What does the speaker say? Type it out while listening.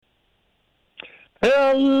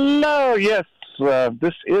Hello, yes,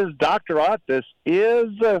 this is Dr. Ott. This is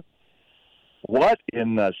What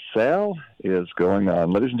in the Cell is Going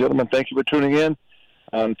On. Ladies and gentlemen, thank you for tuning in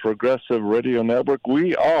on Progressive Radio Network.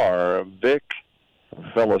 We are VIC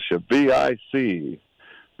Fellowship, VIC.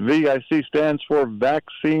 VIC stands for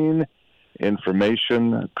Vaccine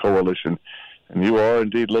Information Coalition. And you are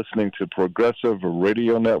indeed listening to Progressive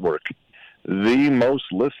Radio Network, the most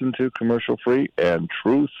listened to commercial-free and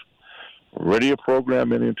truth radio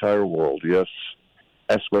program in the entire world. Yes,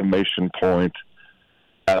 exclamation point,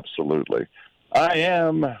 absolutely. I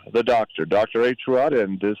am the doctor, Dr. H. Rod,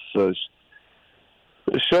 and this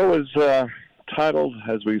show is titled,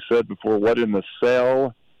 as we said before, What in the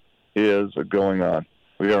Cell is Going On.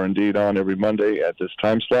 We are indeed on every Monday at this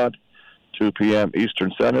time slot, 2 p.m.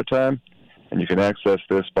 Eastern Standard Time, and you can access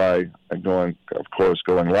this by going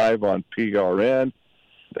live on PRN.live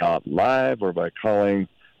or by calling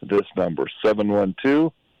this number,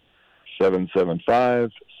 712-775-6850.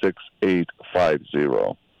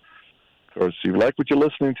 Of course, if you like what you're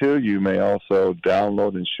listening to, you may also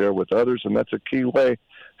download and share with others, and that's a key way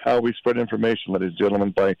how we spread information, ladies and gentlemen,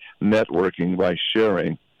 by networking, by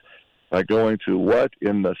sharing, by going to What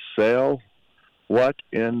in the Cell,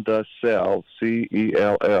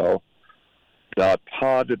 CELL,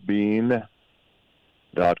 .podbean.com,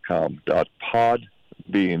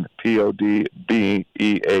 Podbean, Podbean,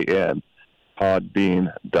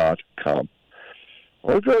 podbean.com.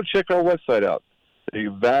 Well, go check our website out, the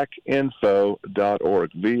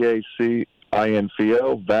vacinfo.org, VACINFO,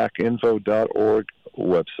 vacinfo.org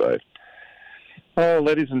website. Oh,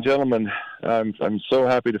 ladies and gentlemen, I'm so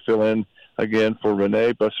happy to fill in again for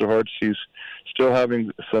Renee. Bless her heart, she's still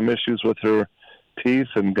having some issues with her teeth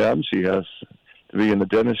and gums. She has to be in the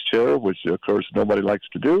dentist chair, which, of course, nobody likes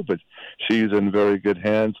to do, but she's in very good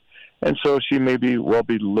hands. And so she may be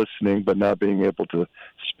listening, but not being able to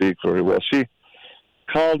speak very well. She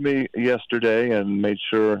called me yesterday and made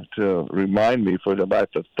sure to remind me for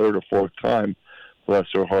about the third or fourth time,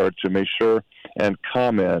 bless her heart, to make sure and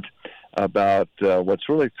comment about what's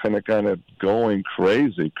really kind of going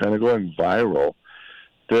crazy, kind of going viral.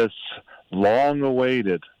 This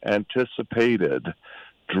long-awaited, anticipated,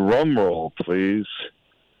 drum roll, please.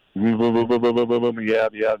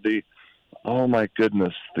 Oh my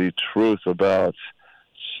goodness, the truth about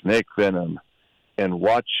snake venom. And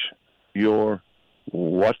watch your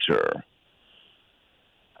water.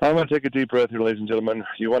 I'm going to take a deep breath here, ladies and gentlemen.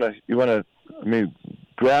 You want to,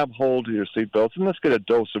 grab hold of your seatbelts and let's get a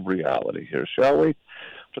dose of reality here, shall we?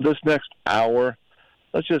 For this next hour,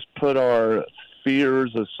 let's just put our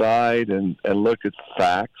fears aside and look at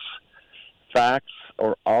facts. Facts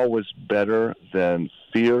are always better than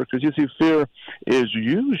fear, because you see, fear is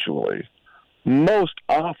usually, most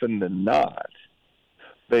often than not,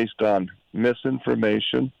 based on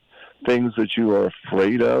misinformation, things that you are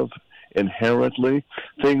afraid of inherently,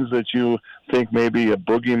 things that you think may be a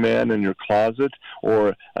boogeyman in your closet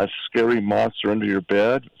or a scary monster under your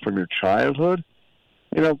bed from your childhood.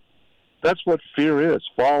 That's what fear is,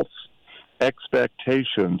 false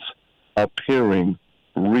expectations appearing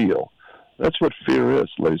real. That's what fear is,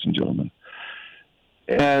 ladies and gentlemen.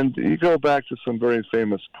 And you go back to some very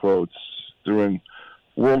famous quotes. During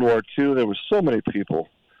World War II, there were so many people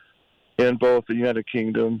in both the United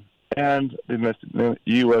Kingdom and the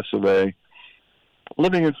U.S. of A.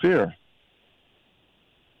 living in fear.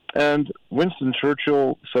 And Winston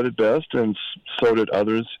Churchill said it best, and so did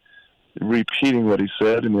others, repeating what he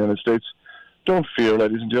said in the United States. Don't fear,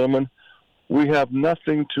 ladies and gentlemen. We have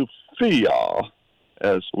nothing to fear,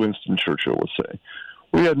 as Winston Churchill would say.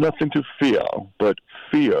 We have nothing to fear but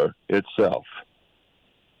fear itself.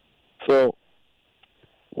 So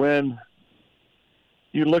when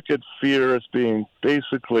you look at fear as being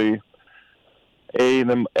basically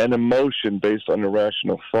an emotion based on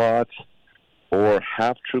irrational thoughts or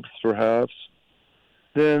half-truths perhaps,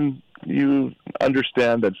 then you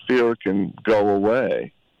understand that fear can go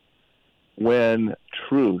away when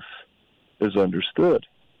truth is understood.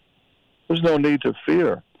 There's no need to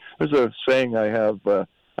fear. There's a saying I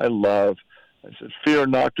love. I said, fear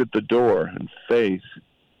knocked at the door and faith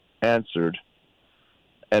answered,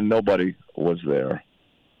 and nobody was there.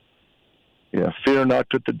 Yeah, fear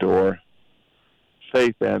knocked at the door,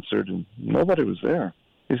 faith answered, and nobody was there.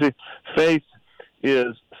 You see, faith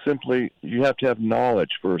is simply, you have to have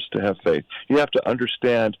knowledge first to have faith. You have to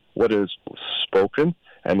understand what is spoken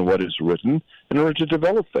and what is written in order to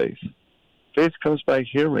develop faith. Faith comes by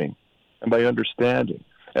hearing and by understanding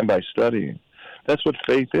and by studying. That's what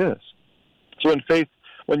faith is. So in faith,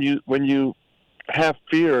 when you have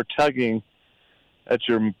fear tugging at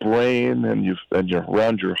your brain and you're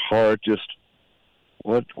around your heart, just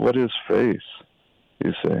What is faith?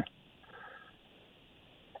 You say.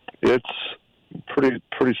 It's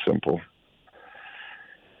pretty simple.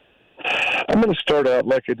 I'm going to start out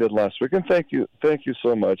like I did last week, and thank you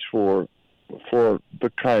so much for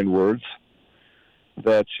the kind words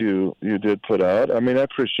that you did put out. I mean, I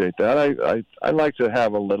appreciate that. I like to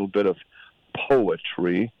have a little bit of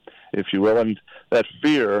poetry, if you will, and that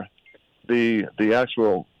fear, the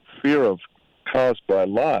actual fear of caused by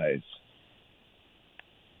lies,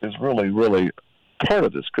 is really part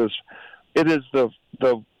of this, because it is the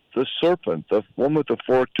serpent, the one with the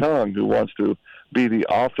forked tongue, who wants to be the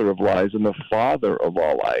author of lies and the father of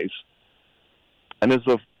all lies. And it's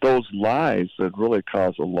those lies that really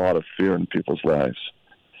cause a lot of fear in people's lives.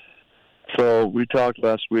 So we talked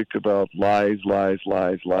last week about lies,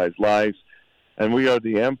 and we are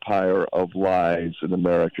the empire of lies in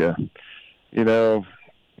America. You know,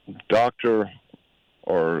 Dr.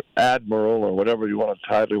 or Admiral or whatever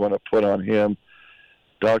title you want to put on him,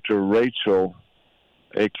 Dr. Rachel,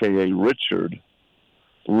 a.k.a. Richard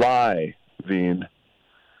Levine.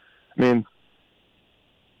 I mean,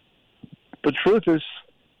 the truth is,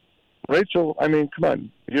 Rachel, I mean, come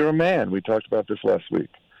on, you're a man. We talked about this last week.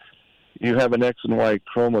 You have an X and Y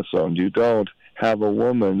chromosome. You don't have a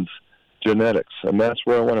woman's genetics. And that's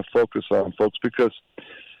where I want to focus on, folks, because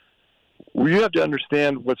you have to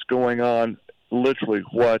understand what's going on, literally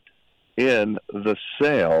what in the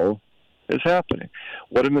cell is happening.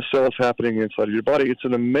 What in the cell is happening inside of your body. It's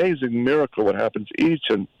an amazing miracle what happens each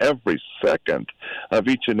and every second of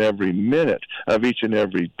each and every minute of each and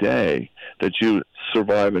every day that you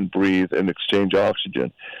survive and breathe and exchange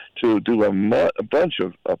oxygen to do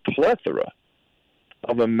a plethora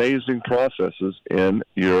of amazing processes in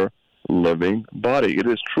your living body. It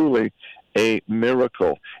is truly a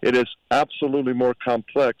miracle. It is absolutely more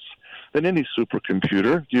complex than any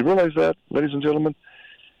supercomputer. Do you realize that, ladies and gentlemen?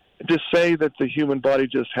 To say that the human body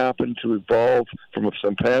just happened to evolve from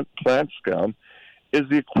some plant scum is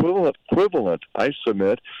the equivalent, I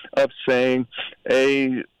submit, of saying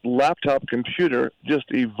a laptop computer just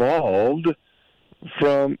evolved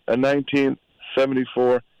from a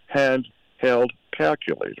 1974 handheld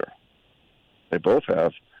calculator. They both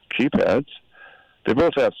have keypads. They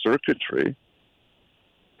both have circuitry.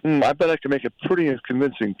 I bet I can make a pretty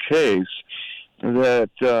convincing case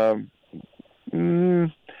that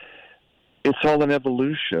it's all an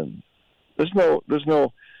evolution. There's no.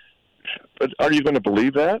 But are you going to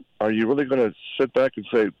believe that? Are you really going to sit back and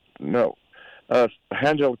say no? A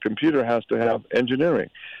handheld computer has to have engineering,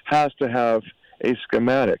 has to have a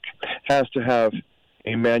schematic, has to have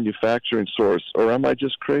a manufacturing source, or am I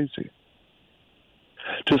just crazy?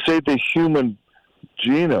 To say the human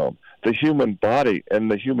genome, the human body, and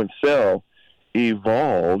the human cell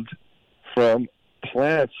evolved from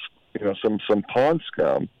plants, some pond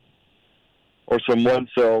scum, or some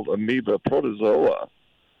one-celled amoeba protozoa,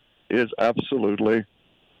 is absolutely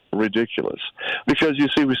ridiculous. Because, you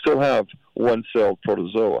see, we still have one-celled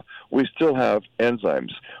protozoa. We still have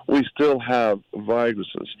enzymes. We still have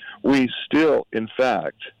viruses. We still, in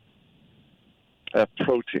fact, have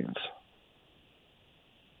proteins.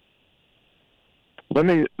 Let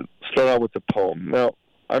me start out with the poem. Now,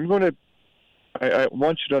 I want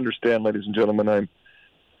you to understand, ladies and gentlemen,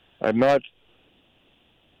 I'm not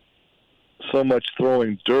so much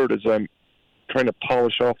throwing dirt as I'm trying to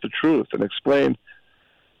polish off the truth and explain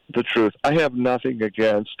the truth. I have nothing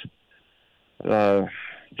against Dr.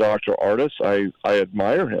 Ardis. I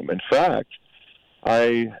admire him. In fact,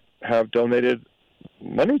 I have donated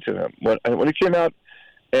money to him. When he came out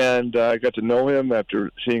and I got to know him after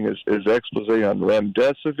seeing his expose on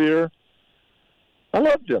remdesivir, I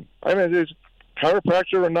loved him. I mean, he's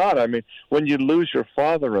chiropractor or not. I mean, when you lose your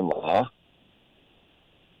father-in-law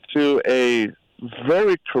to a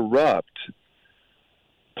very corrupt,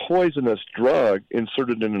 poisonous drug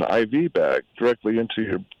inserted in an IV bag directly into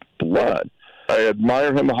your blood, I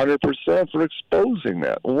admire him 100% for exposing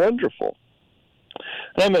that. Wonderful.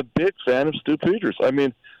 And I'm a big fan of Stu Peters. I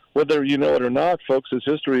mean, whether you know it or not, folks, his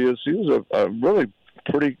history is he was a really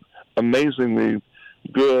pretty amazingly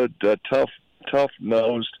good,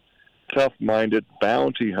 tough-nosed, tough-minded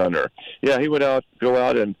bounty hunter. Yeah, he would go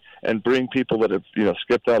out and bring people that have,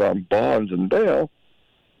 skipped out on bonds and bail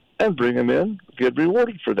and bring them in, get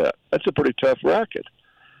rewarded for that. That's a pretty tough racket.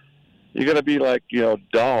 You got to be like,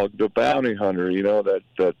 Dog, the bounty hunter,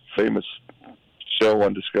 that famous show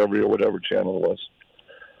on Discovery or whatever channel it was.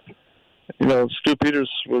 Stu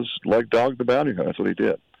Peters was like Dog the bounty hunter. That's what he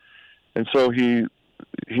did. And so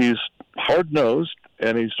he's hard-nosed,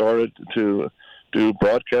 and he started to do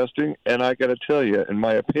broadcasting. And I got to tell you, in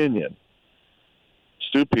my opinion,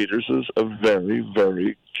 Stu Peters is a very,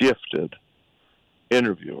 very gifted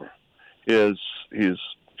interviewer. His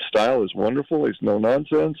style is wonderful. He's no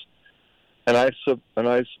nonsense, and I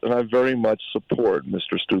very much support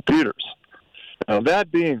Mr. Stu Peters. Now,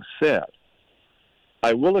 that being said,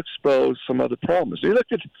 I will expose some other problems. You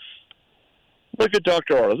look at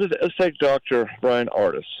Dr. Ardis. Let's take Dr. Bryan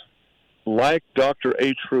Ardis. Like Dr.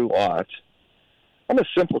 A. True Ott, I'm a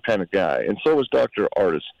simple kind of guy, and so is Dr.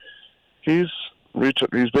 Ardis. He's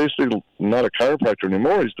basically not a chiropractor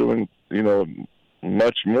anymore. He's doing,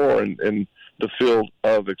 much more in the field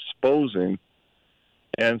of exposing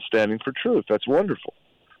and standing for truth. That's wonderful.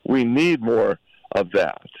 We need more of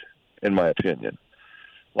that, in my opinion.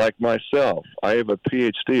 Like myself, I have a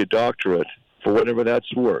PhD, a doctorate, for whatever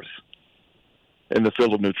that's worth, in the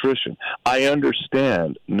field of nutrition. I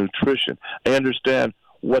understand nutrition. I understand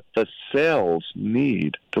what the cells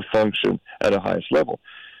need to function at a highest level.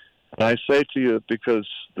 And I say to you, because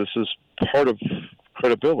this is part of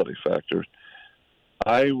credibility factor,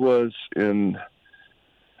 I was in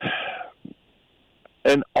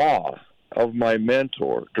awe of my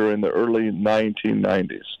mentor during the early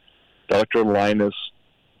 1990s, Dr. Linus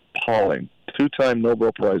Pauling, 2-time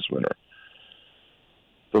Nobel Prize winner,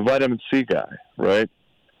 the vitamin C guy, right?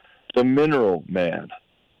 The mineral man.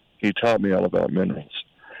 He taught me all about minerals.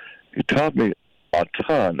 He taught me a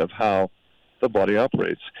ton of how the body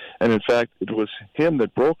operates. And in fact, it was him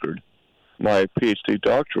that brokered my PhD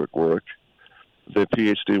doctorate work, the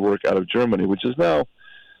PhD work out of Germany, which is now,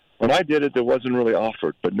 when I did it, it wasn't really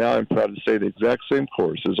offered, but now I'm proud to say the exact same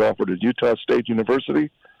course is offered at Utah State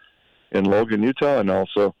University in Logan, Utah, and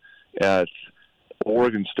also at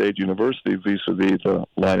Oregon State University vis-a-vis the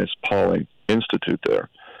Linus Pauling Institute there.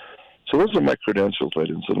 So those are my credentials,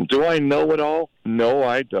 ladies and gentlemen. Do I know it all? No,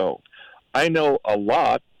 I don't. I know a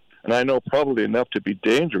lot, and I know probably enough to be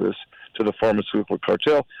dangerous to the pharmaceutical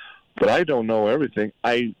cartel, but I don't know everything.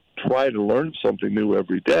 I try to learn something new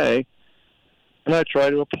every day, and I try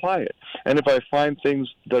to apply it. And if I find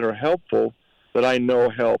things that are helpful, that I know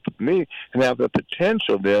help me, and have the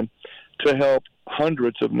potential then to help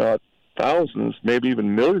hundreds, if not thousands, maybe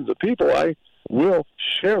even millions of people, I will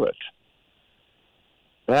share it.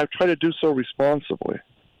 And I try to do so responsibly.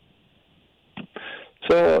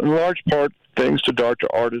 So, in large part, thanks to Dr.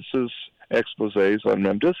 Ardis's exposés on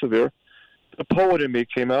remdesivir, the poet in me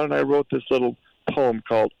came out, and I wrote this little poem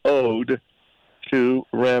called Ode to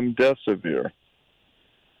Remdesivir.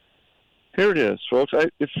 Here it is, folks.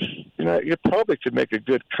 You probably could make a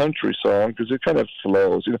good country song because it kind of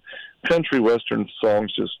flows. Country western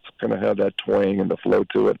songs just kind of have that twang and the flow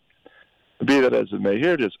to it. Be that as it may,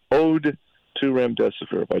 here it is, Ode to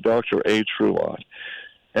Remdesivir by Dr. A. True Ott.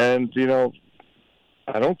 And,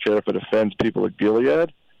 I don't care if it offends people at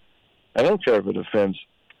Gilead. I don't care if it offends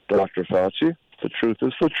Dr. Fauci. The truth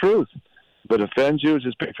is the truth. If it offends you, it's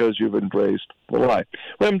just because you've embraced the lie.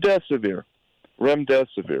 Remdesivir.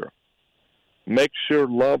 Makes your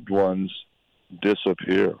loved ones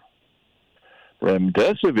disappear.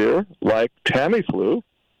 Remdesivir, like Tamiflu,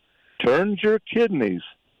 turns your kidneys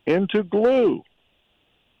into glue.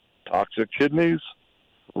 Toxic kidneys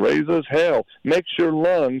raises hell, makes your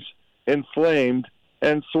lungs inflamed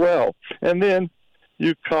and swell. And then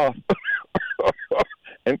you cough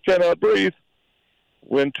and cannot breathe.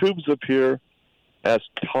 When tubes appear as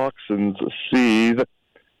toxins seethe,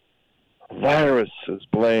 virus is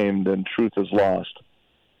blamed and truth is lost.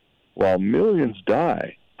 While millions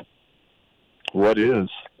die, what is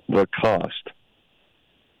the cost?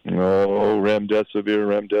 Oh,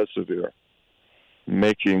 remdesivir,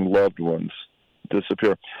 making loved ones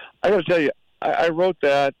disappear. I got to tell you, I wrote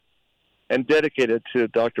that and dedicated it to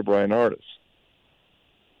Dr. Bryan Ardis.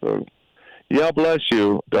 So, yeah, bless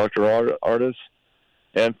you, Dr. Ardis,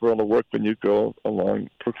 and for all the work when you go along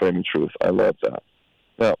proclaiming truth. I love that.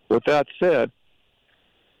 Now, with that said,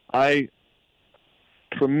 I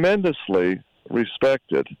tremendously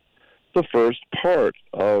respected the first part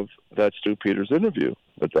of that Stu Peters interview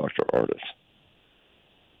with Dr. Ardis.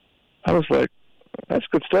 I was like, that's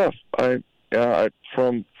good stuff.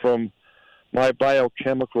 From my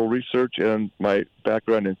biochemical research and my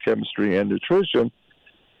background in chemistry and nutrition,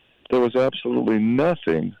 there was absolutely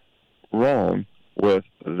nothing wrong with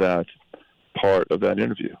that part of that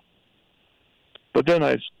interview. But then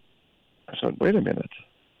I said, wait a minute.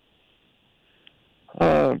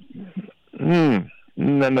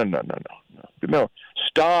 No,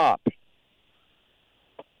 stop.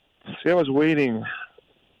 See, I was waiting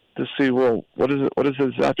to see, well, what does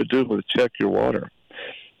this have to do with check your water?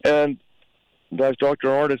 And as Dr.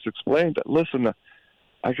 Ardis explained, listen,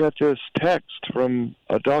 I got this text from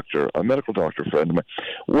a doctor, a medical doctor friend of mine.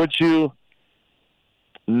 Would you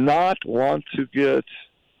not want to get,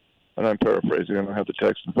 and I'm paraphrasing, I don't have the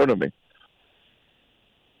text in front of me.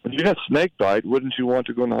 If you got snake bite, wouldn't you want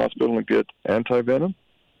to go in the hospital and get anti-venom?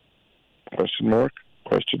 Question mark?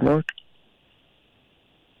 Question mark?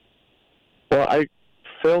 Well, I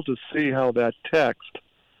fail to see how that text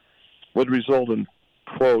would result in,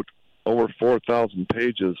 quote, over 4,000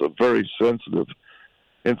 pages of very sensitive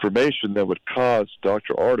information that would cause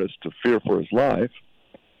Dr. Ardis to fear for his life.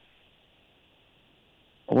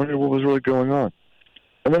 I wonder what was really going on.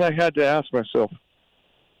 And then I had to ask myself,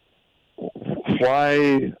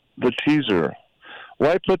 why the teaser?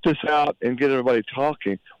 Why put this out and get everybody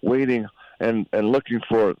talking, waiting and looking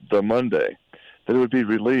for the Monday that it would be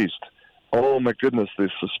released? Oh my goodness, the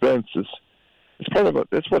suspense is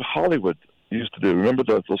it's what Hollywood used to do. Remember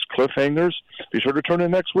those cliffhangers? Be sure to tune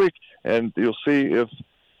in next week, and you'll see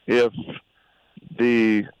if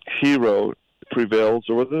the hero prevails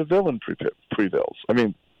or whether the villain prevails. I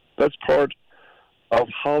mean, that's part of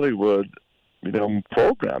Hollywood,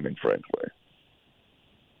 programming, frankly.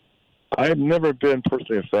 I've never been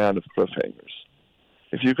personally a fan of cliffhangers.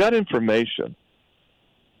 If you've got information,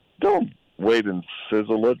 don't wait and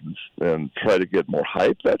sizzle it and try to get more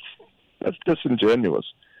hype. That's disingenuous,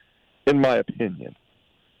 in my opinion.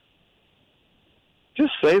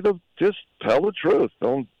 Just tell the truth.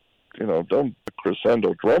 Don't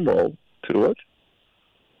crescendo drum roll to it.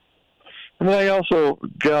 And I also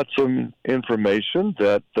got some information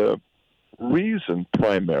that the reason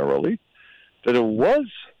primarily that it was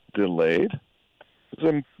delayed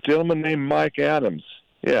was a gentleman named Mike Adams.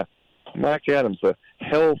 Yeah, Mike Adams, the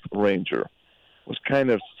health ranger, was kind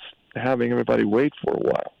of having everybody wait for a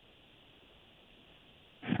while.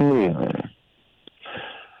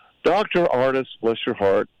 Dr. Ardis, bless your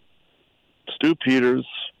heart. Stu Peters,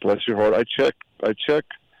 bless your heart. I check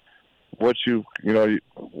what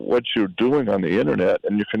you're doing on the internet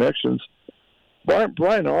and your connections. Brian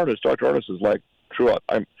Ardis, Dr. Ardis is like true.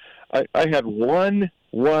 I had one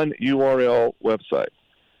URL website,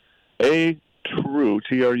 atrueot.com.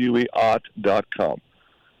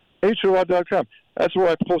 atrueot.com. That's where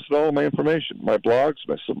I posted all of my information, my blogs,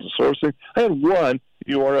 my sourcing. I had one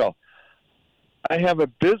URL. I have a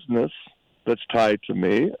business that's tied to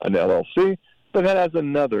me, an LLC, but that has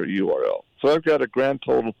another URL. So I've got a grand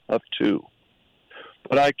total of 2.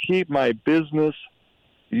 But I keep my business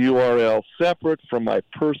URL separate from my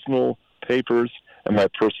personal papers and my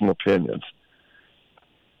personal opinions.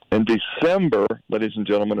 In December, ladies and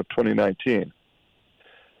gentlemen, of 2019,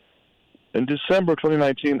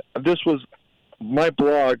 this was my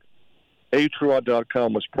blog,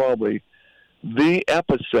 atrueot.com, was probably the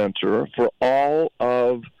epicenter for all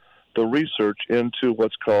of the research into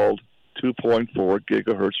what's called 2.4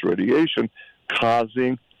 gigahertz radiation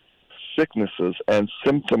causing sicknesses and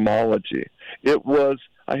symptomology.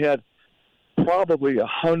 I had probably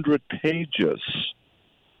 100 pages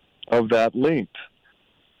of that linked.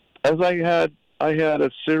 As I had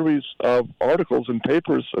a series of articles and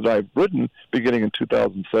papers that I've written beginning in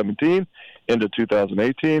 2017 into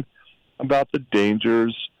 2018 about the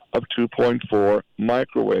dangers of 2.4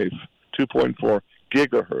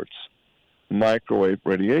 gigahertz microwave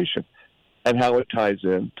radiation and how it ties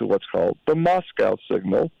in to what's called the Moscow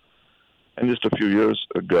signal, and just a few years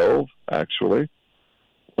ago, actually,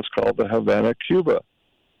 what's called the Havana, Cuba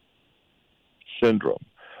syndrome,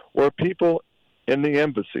 where people in the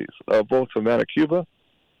embassies of both Havana, Cuba,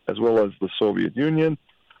 as well as the Soviet Union,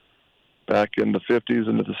 back in the 50s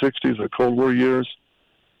into the 60s, the Cold War years,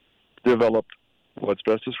 developed what's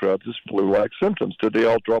best described as flu-like symptoms. Did they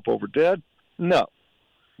all drop over dead? No.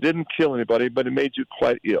 Didn't kill anybody, but it made you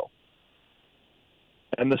quite ill.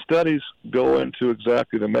 And the studies go into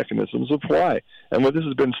exactly the mechanisms of why. And when this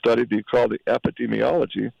has been studied, they call the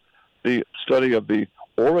epidemiology, the study of the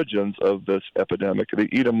origins of this epidemic, the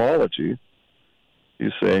etymology,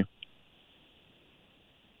 you see,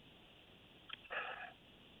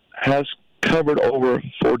 has covered over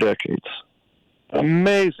 4 decades.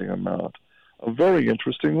 Amazing amount of very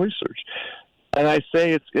interesting research. And I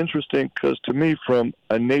say it's interesting because to me, from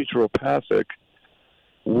a naturopathic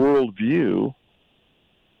worldview,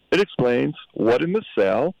 it explains what in the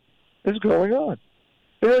cell is going on.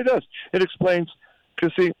 It really does. It explains,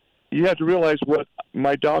 because see, you have to realize what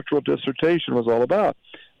my doctoral dissertation was all about,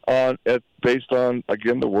 based on,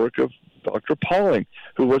 again, the work of Dr. Pauling,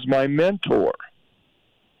 who was my mentor.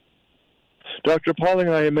 Dr. Pauling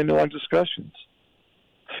and I had many long discussions.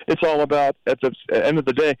 It's all about, at the end of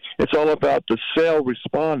the day, it's all about the cell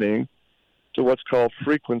responding to what's called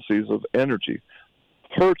frequencies of energy,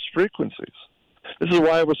 Hertz frequencies. This is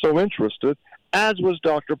why I was so interested, as was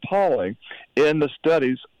Dr. Pauling, in the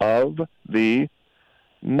studies of the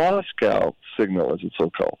Moscow signal, as it's so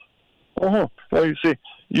called. Well, you see,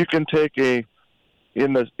 you can take in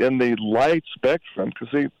the light spectrum, because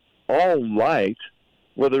see, all light,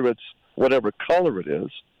 whether it's whatever color it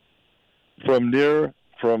is,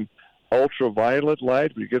 from ultraviolet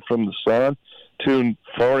light we get from the sun to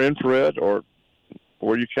far infrared, or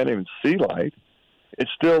where you can't even see light,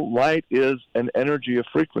 it's still, light is an energy of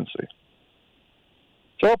frequency.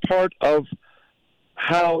 It's all part of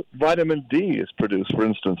how vitamin D is produced. For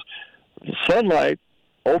instance, sunlight,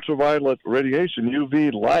 ultraviolet radiation,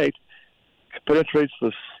 UV light, penetrates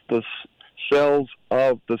the cells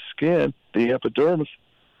of the skin, the epidermis,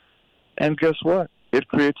 and guess what? It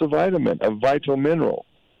creates a vitamin, a vital mineral,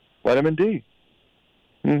 vitamin D.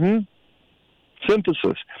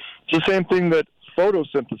 Synthesis. It's the same thing that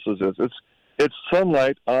photosynthesis is. It's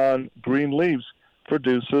sunlight on green leaves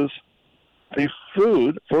produces the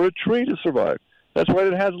food for a tree to survive. That's why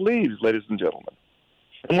it has leaves, ladies and gentlemen.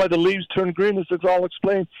 And why the leaves turn green is it's all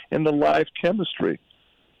explained in the life chemistry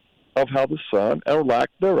of how the sun, or lack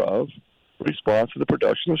thereof, responds to the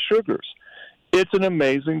production of sugars. It's an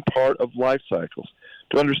amazing part of life cycles.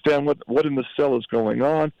 To understand what in the cell is going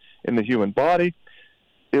on in the human body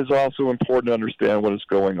is also important to understand what is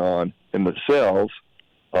going on in the cells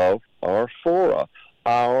of our flora,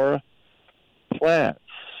 our plants,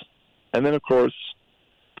 and then, of course,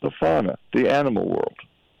 the fauna, the animal world.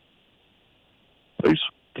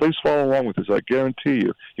 Please follow along with this. I guarantee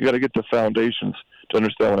you got to get the foundations to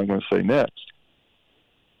understand what I'm going to say next.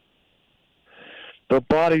 The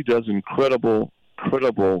body does incredible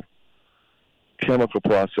chemical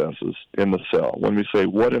processes in the cell. When we say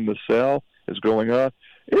what in the cell is going on,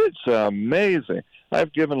 it's amazing.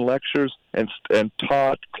 I've given lectures and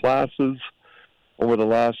taught classes over the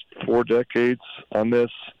last 4 decades on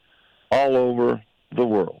this all over the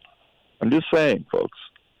world. I'm just saying, folks,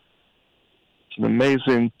 it's an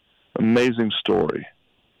amazing, amazing story.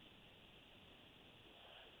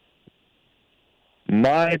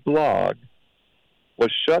 My blog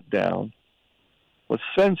was shut down, was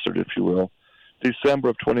censored, if you will, December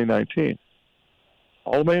of 2019.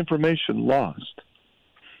 All my information lost.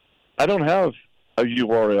 I don't have a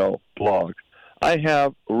URL blog. I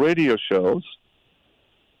have radio shows.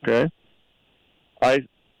 Okay?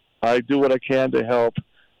 I do what I can to help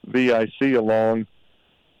VIC along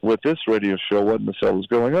with this radio show, what in the cell is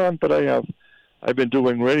going on, but I've been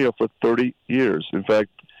doing radio for 30 years. In fact,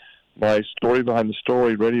 my Story Behind the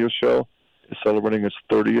Story radio show is celebrating its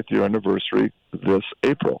 30th year anniversary this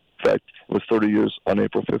April. In fact, it was 30 years on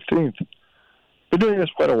April 15th. Been doing this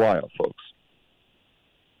quite a while, folks.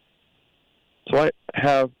 So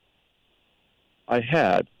I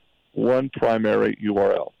had one primary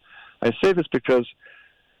URL. I say this because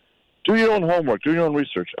do your own homework, do your own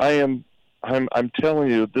research. I'm telling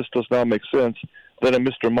you, this does not make sense that a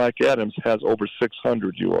Mr. Mike Adams has over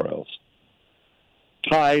 600 URLs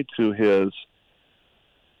tied to his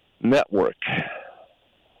network.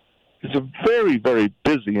 He's a very, very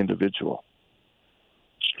busy individual.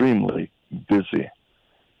 Extremely busy.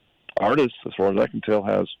 Artist, as far as I can tell,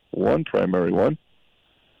 has one primary one.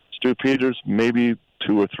 Stu Peters, maybe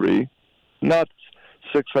 2 or 3. Not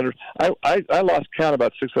 600. I lost count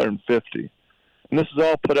about 650. And this is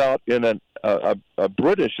all put out in a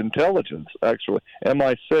British intelligence, actually.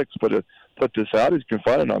 MI6 put this out. You can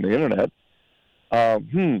find it on the internet.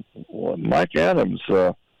 Mike Adams,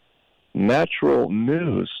 Natural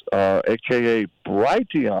News, a.k.a.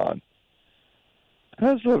 Brighteon.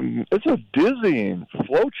 It's a dizzying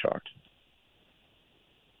flowchart.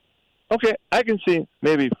 Okay, I can see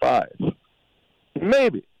maybe 5.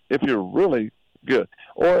 Maybe, if you're really good.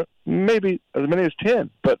 Or maybe as many as 10,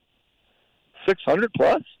 but 600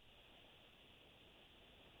 plus?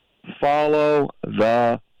 Follow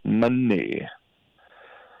the money.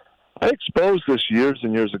 I exposed this years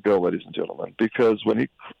and years ago, ladies and gentlemen, because when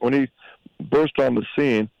he burst on the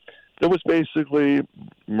scene, there was basically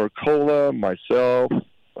Mercola, myself,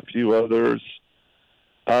 a few others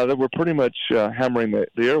that were pretty much hammering the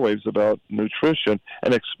airwaves about nutrition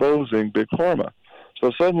and exposing Big Pharma.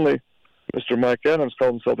 So suddenly, Mr. Mike Adams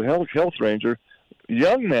called himself the Health Ranger,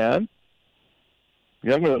 young man,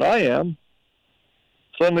 younger than I am,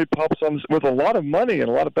 suddenly pops on with a lot of money and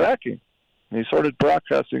a lot of backing. And he started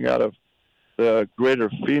broadcasting out of the greater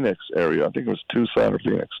Phoenix area. I think it was Tucson or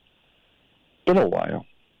Phoenix. Been a while.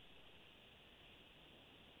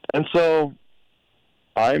 And so,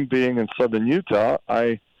 I'm being in southern Utah,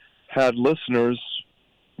 I had listeners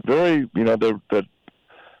that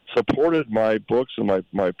supported my books and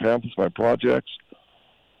my pamphlets, my projects.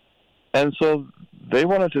 And so they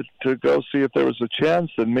wanted to go see if there was a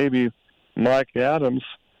chance that maybe Mike Adams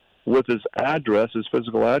with his address, his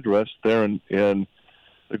physical address there in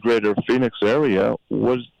the greater Phoenix area,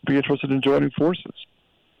 would be interested in joining forces.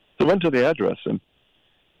 So I went to the address, and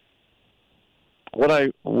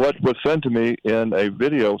what was sent to me in a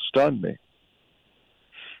video stunned me,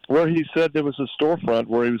 where he said there was a storefront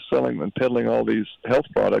where he was selling and peddling all these health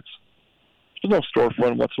products. There's no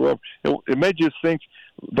storefront whatsoever. It made you think,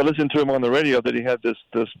 but listen to him on the radio, that he had this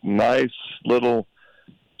nice little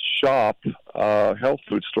shop, health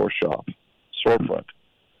food store shop, storefront.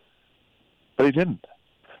 But he didn't.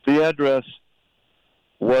 The address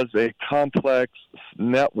was a complex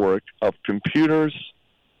network of computers,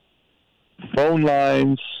 phone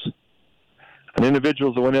lines, and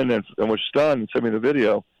individuals that went in and were stunned and sent me the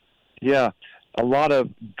video. Yeah, a lot of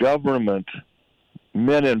government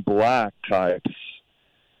men in black types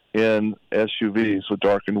in SUVs with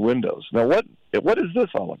darkened windows. Now, what is this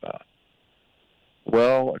all about?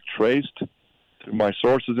 Well, I traced through my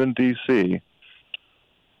sources in D.C.,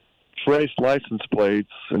 traced license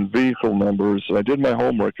plates and vehicle numbers, and I did my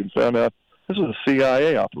homework and found out this was a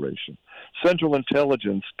CIA operation, Central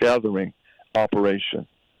Intelligence Gathering operation.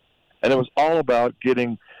 And it was all about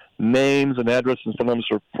getting names and addresses and phone numbers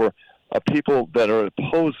for people that are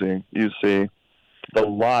opposing, you see, the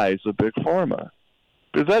lies of Big Pharma.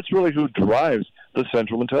 Because that's really who drives the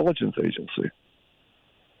Central Intelligence Agency.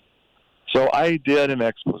 So I did an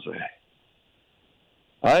expose.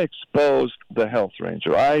 I exposed the Health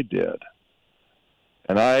Ranger. I did.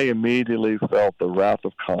 And I immediately felt the wrath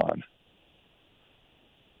of Khan.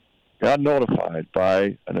 Got notified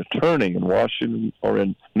by an attorney in Washington or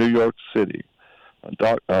in New York City,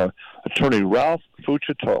 Attorney Ralph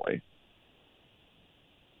Fucitoli.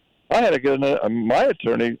 I had to get my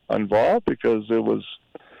attorney involved because it was,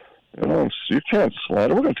 you can't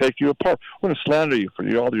slander. We're going to take you apart. We're going to slander you for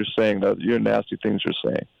all you're saying, your nasty things you're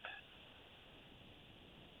saying.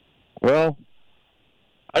 Well,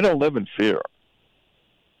 I don't live in fear.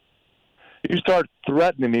 You start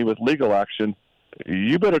threatening me with legal action,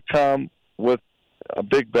 you better come with a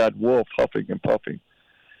big bad wolf huffing and puffing.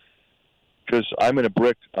 Because I'm in a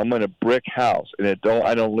brick house, and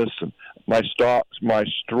I don't listen. My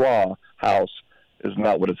straw house is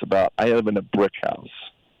not what it's about. I live in a brick house.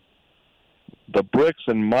 The bricks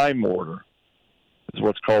in my mortar is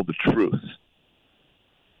what's called the truth.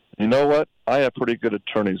 You know what? I have pretty good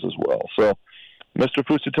attorneys as well. So, Mr.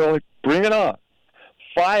 Fucitoli, bring it on.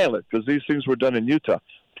 File it, because these things were done in Utah.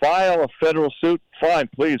 File a federal suit. Fine,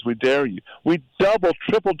 please, we dare you. We double,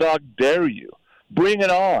 triple dog dare you. Bring it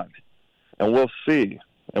on. And we'll see.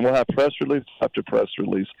 And we'll have press release after press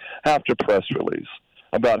release after press release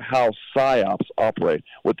about how PSYOPs operate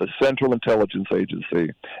with the Central Intelligence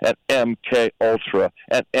Agency and MK Ultra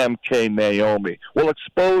and MK Naomi. We'll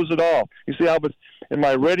expose it all. You see, in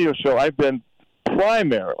my radio show, I've been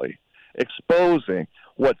primarily exposing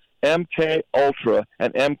what MK Ultra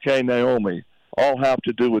and MK Naomi all have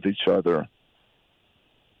to do with each other.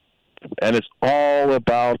 And it's all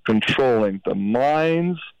about controlling the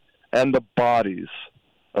minds and the bodies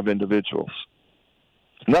of individuals.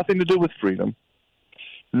 It's nothing to do with freedom,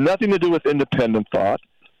 nothing to do with independent thought,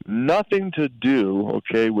 nothing to do,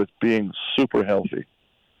 with being super healthy.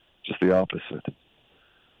 Just the opposite.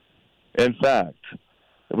 In fact,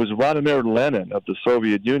 it was Vladimir Lenin of the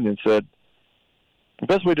Soviet Union said, the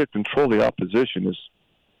best way to control the opposition is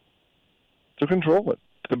to control it,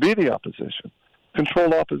 to be the opposition,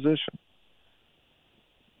 control opposition.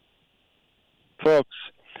 Folks,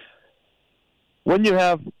 when you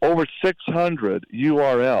have over 600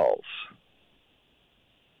 URLs,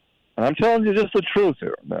 and I'm telling you just the truth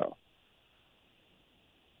here now,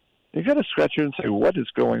 you got to scratch your head and say, what is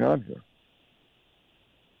going on here?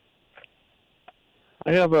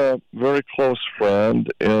 I have a very close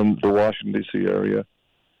friend in the Washington, D.C. area.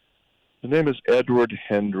 His name is Edward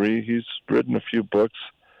Hendry. He's written a few books.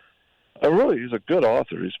 He's a good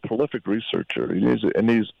author. He's a prolific researcher.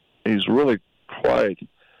 He's really quite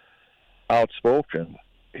outspoken.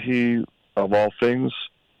 He, of all things,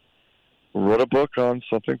 wrote a book on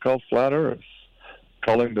something called Flat Earth,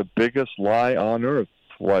 calling the biggest lie on Earth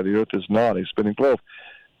why the Earth is not a spinning globe.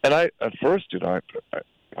 And I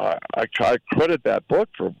credit that book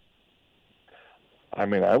for. I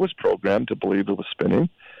was programmed to believe it was spinning.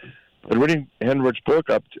 But reading Hendry's book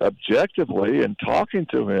objectively and talking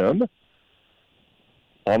to him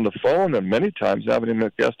on the phone and many times having him as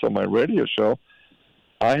a guest on my radio show,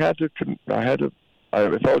 if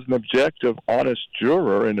I was an objective, honest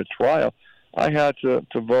juror in a trial, I had to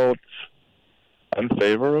vote in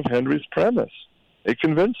favor of Hendry's premise. It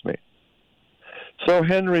convinced me. So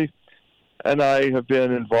Hendry and I have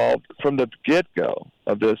been involved from the get-go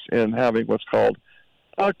of this in having what's called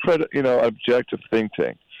objective think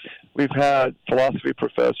tank. We've had philosophy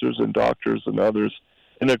professors and doctors and others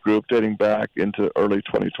in a group dating back into early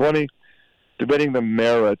 2020, debating the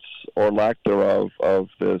merits or lack thereof of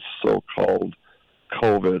this so-called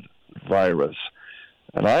COVID virus.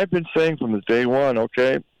 And I've been saying from the day one,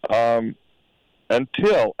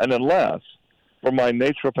 until and unless, from my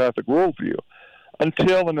naturopathic worldview,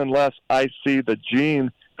 until and unless I see the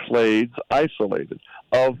gene clades isolated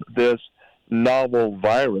of this novel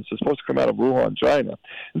virus, it's supposed to come out of Wuhan, China,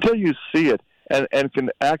 until you see it and can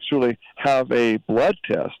actually have a blood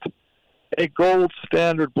test, a gold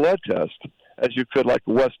standard blood test, as you could like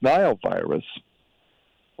West Nile virus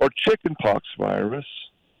or chickenpox virus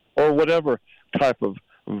or whatever type of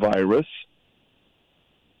virus,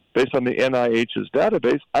 based on the NIH's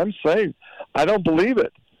database, I'm saying I don't believe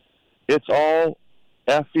it. It's all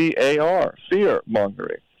FEAR,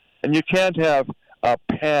 fear-mongering. And you can't have a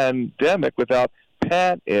pandemic without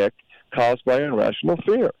panic caused by irrational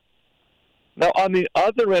fear. Now, on the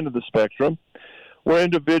other end of the spectrum were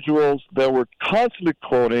individuals that were constantly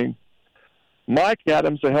quoting Mike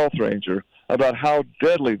Adams, the health ranger, about how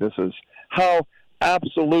deadly this is, how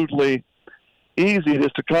absolutely easy it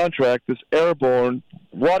is to contract this airborne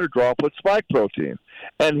water droplet spike protein.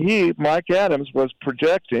 And he, Mike Adams, was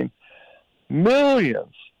projecting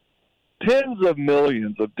millions, tens of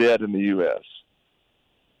millions of dead in the U.S.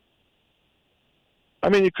 I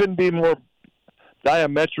mean, you couldn't be more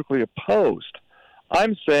diametrically opposed.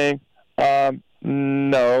 I'm saying,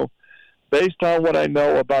 no, based on what I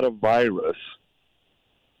know about a virus,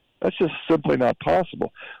 that's just simply not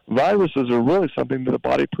possible. Viruses are really something that the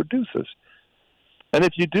body produces. And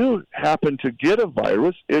if you do happen to get a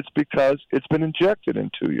virus, it's because it's been injected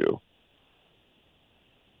into you.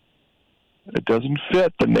 It doesn't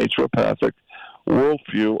fit the naturopathic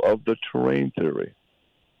worldview of the terrain theory.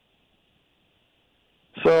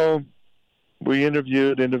 So we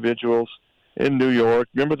interviewed individuals in New York.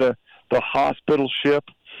 Remember the hospital ship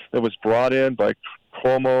that was brought in by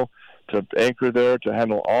Cuomo to anchor there to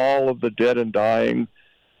handle all of the dead and dying,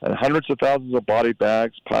 and hundreds of thousands of body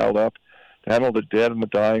bags piled up to handle the dead and the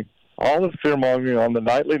dying, all the fear-mongering on the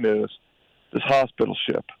nightly news, this hospital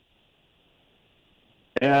ship.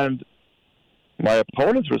 And my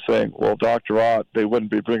opponents were saying, well, Dr. Ott, they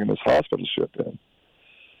wouldn't be bringing this hospital ship in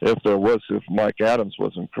if Mike Adams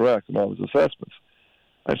wasn't correct in all his assessments.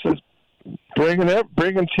 I said, bring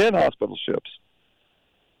in 10 hospital ships.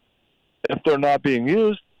 If they're not being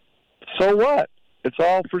used, so what? It's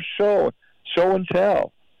all for show and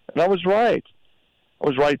tell. And I was right. I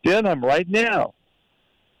was right then, I'm right now.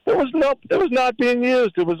 It was not being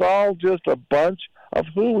used. It was all just a bunch of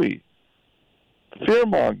hooey,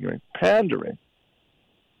 fear-mongering, pandering.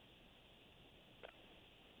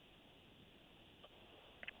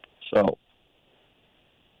 So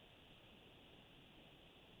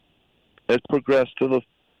it progressed to the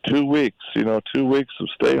 2 weeks, 2 weeks of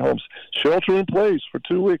stay home, shelter in place for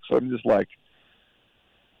 2 weeks. I'm just like,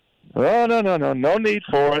 no need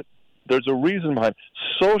for it. There's a reason behind it.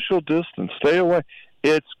 Social distance, stay away.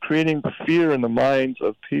 It's creating fear in the minds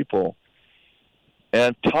of people.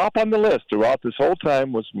 And top on the list throughout this whole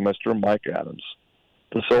time was Mr. Mike Adams,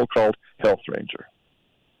 the so-called health ranger.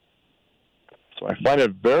 So I find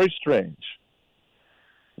it very strange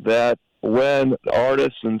that when the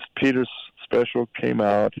Artis and Peter's special came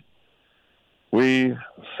out, we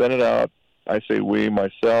sent it out. I say we,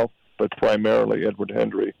 myself, but primarily Edward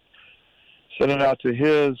Hendry, sent it out to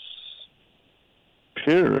his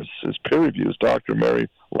peers, his peer reviews, Dr. Mary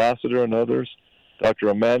Lassiter and others, Dr.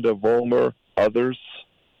 Amanda Vollmer, others.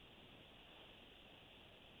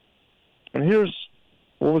 And here's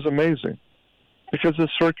what was amazing, because it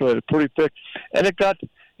circulated pretty thick, and it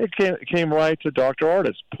came right to Dr.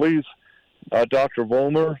 Artis. Please, Dr.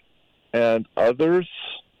 Vollmer and others,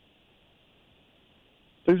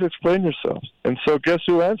 please explain yourselves. And so, guess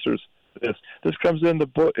who answers this? This comes in the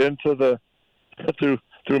book through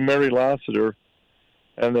Mary Lassiter.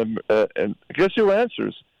 And guess who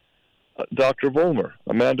answers? Dr. Vollmer,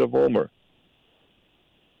 Amanda Vollmer.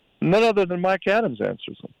 None other than Mike Adams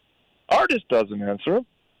answers them. Artis doesn't answer them.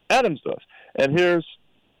 Adams does. And here's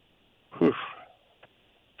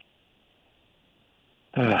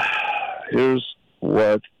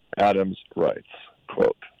what Adams writes,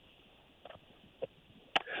 quote,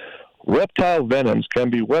 reptile venoms can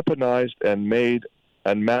be weaponized and made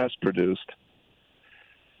and mass-produced,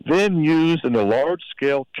 then used in a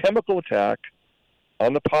large-scale chemical attack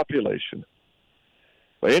on the population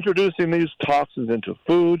by introducing these toxins into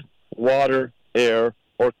food, water, air,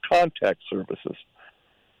 or contact surfaces.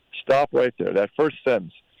 Stop right there. That first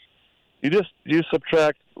sentence. You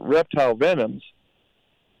subtract reptile venoms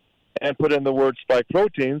and put in the word spike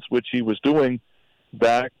proteins, which he was doing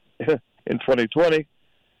back in 2020,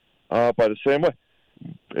 by the same way.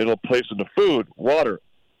 It'll place into food, water,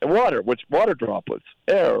 which water droplets,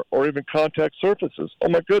 air, or even contact surfaces. Oh,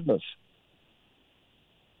 my goodness.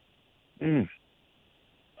 Not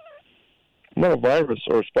a virus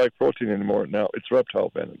or a spike protein anymore. Now it's reptile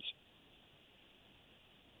venoms.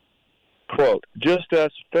 Quote, just as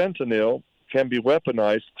fentanyl can be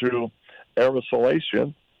weaponized through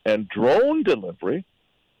aerosolation and drone delivery,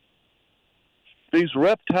 these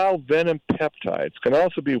reptile venom peptides can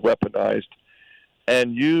also be weaponized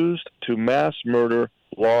and used to mass murder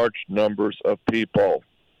large numbers of people.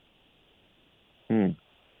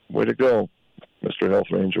 Way to go, Mr.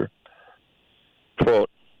 Health Ranger. Quote,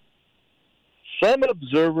 some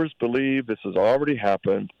observers believe this has already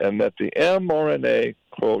happened and that the mRNA,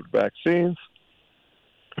 quote, vaccines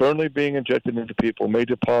currently being injected into people may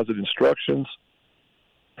deposit instructions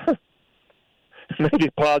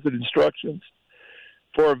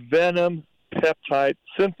for venom peptide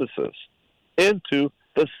synthesis into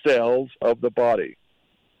the cells of the body.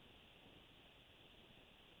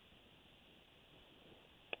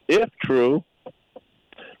 If true,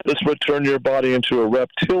 this would turn your body into a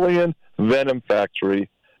reptilian venom factory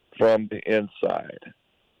from the inside.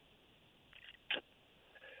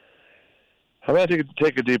 I'm going to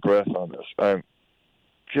take a deep breath on this.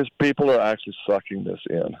 Because people are actually sucking this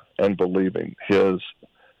in and believing his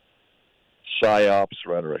psyops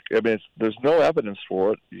rhetoric. I mean, there's no evidence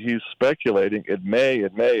for it. He's speculating. It may.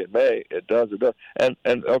 It does. And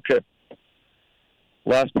okay.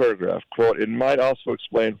 Last paragraph, quote, it might also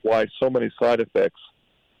explain why so many side effects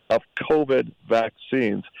of COVID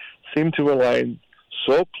vaccines seem to align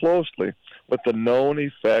so closely with the known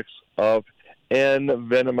effects of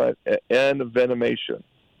envenomation.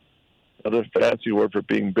 Another fancy word for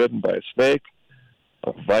being bitten by a snake,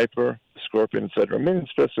 a viper, a scorpion, etc. I mean,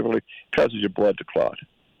 specifically causes your blood to clot,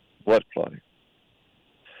 blood clotting.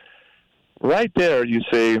 Right there, you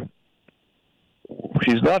see,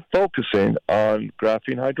 he's not focusing on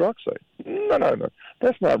graphene hydroxide. No.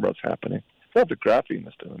 That's not what's happening. It's not the graphene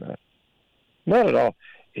that's doing that. Not at all.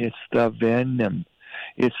 It's the venom.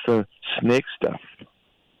 It's the snake stuff.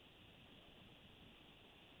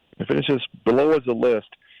 It finishes below is a list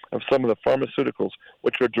of some of the pharmaceuticals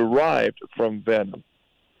which are derived from venom,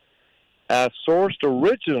 as sourced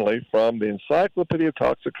originally from the Encyclopedia of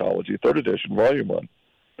Toxicology, 3rd edition, Volume 1,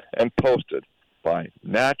 and posted by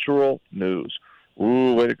Natural News.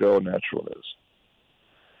 Ooh, way to go, Natural News.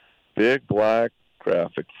 Big black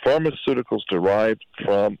graphic. Pharmaceuticals derived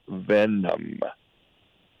from venom.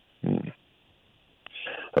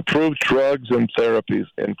 Approved drugs and therapies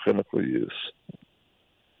in clinical use.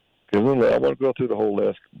 I want to go through the whole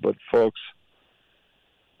list, but folks,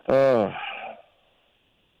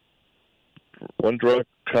 one drug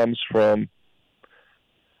comes from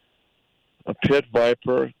a pit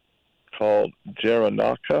viper called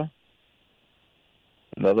Geronaka.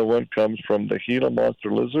 Another one comes from the Gila monster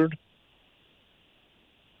lizard.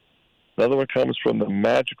 Another one comes from the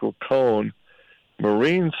magical cone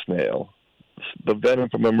marine snail, the venom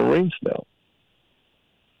from a marine snail.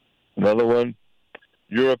 Another one,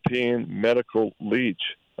 European medicinal leech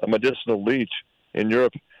in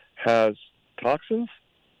Europe has toxins,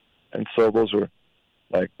 and so those are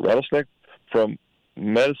like rattlesnake from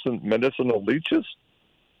medicinal leeches.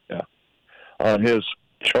 Yeah, on his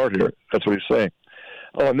chart here, that's what he's saying.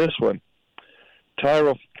 Oh, and this one,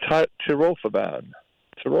 Tirofaban,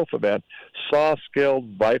 saw-scaled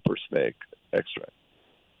viper snake extract.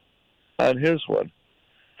 And here's one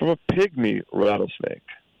from a pygmy rattlesnake.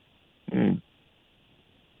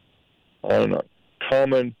 I don't know.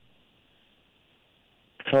 Common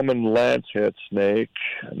lancehead snake.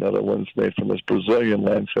 Another one's made from this Brazilian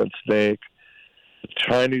lancehead snake. The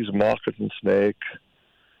Chinese moccasin snake.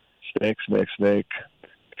 Snake.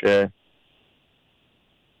 Okay.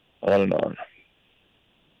 On and on.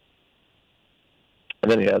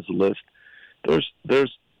 And then he has a list. There's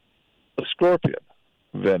a scorpion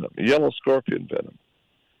venom, yellow scorpion venom.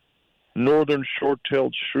 Northern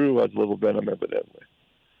short-tailed shrew has a little venom, evidently.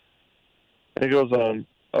 And he goes on,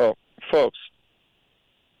 oh, folks,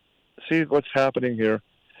 see what's happening here?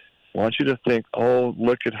 I want you to think, oh,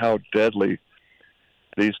 look at how deadly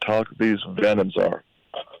these venoms are.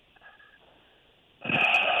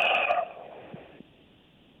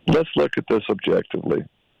 Let's look at this objectively.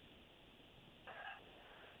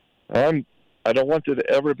 I don't want it to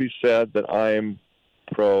ever be said that I'm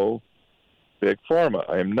pro Big Pharma.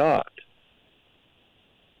 I am not.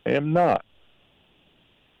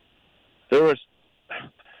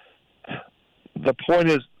 The point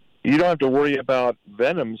is, you don't have to worry about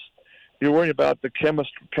venoms You're worrying about the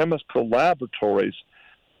chemical laboratories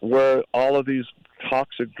where all of these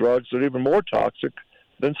toxic drugs are even more toxic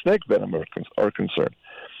than snake venom are concerned.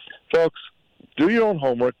 Folks, do your own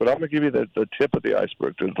homework, but I'm going to give you the tip of the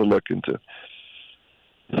iceberg to look into.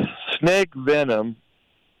 Snake venom,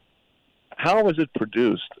 how is it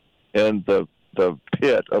produced in the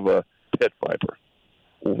pit of a pit viper?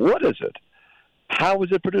 What is it? How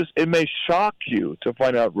is it produced? It may shock you to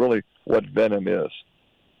find out really what venom is.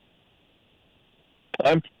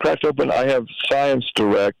 I'm cracked open. I have Science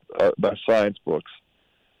Direct, my science books.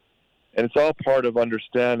 And it's all part of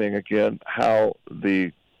understanding, again, how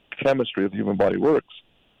the chemistry of the human body works.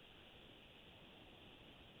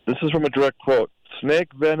 This is from a direct quote.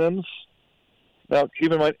 Snake venoms, now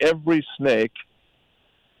keep in mind every snake,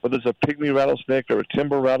 whether it's a pygmy rattlesnake or a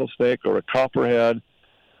timber rattlesnake or a copperhead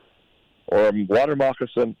or a water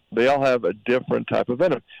moccasin, they all have a different type of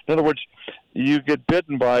venom. In other words, you get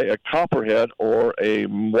bitten by a copperhead or a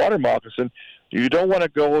water moccasin, you don't want to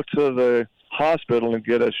go to the hospital and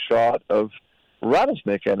get a shot of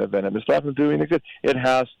rattlesnake antivenom. It's not going to do any good. It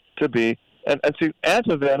has to be, and see,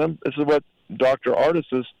 antivenom, this is what Dr.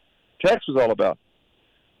 Ardis's text was all about.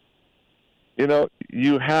 You know,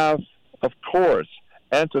 you have, of course,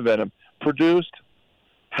 antivenom produced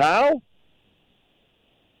how?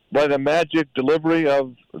 By the magic delivery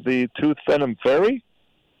of the tooth venom fairy?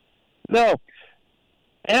 No.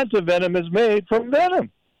 Antivenom is made from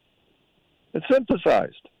venom. It's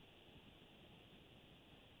synthesized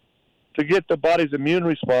to get the body's immune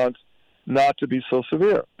response not to be so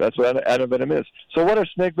severe. That's what antivenom is. So what are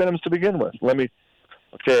snake venoms to begin with?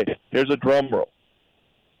 Okay, here's a drum roll.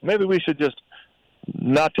 Maybe we should just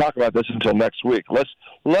not talk about this until next week. Let's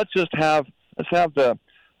have the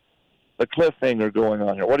cliffhanger going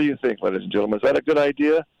on here. What do you think, ladies and gentlemen? Is that a good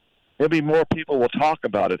idea? Maybe more people will talk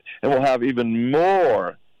about it, and we'll have even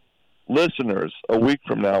more listeners a week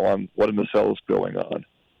from now on what in the cell is going on.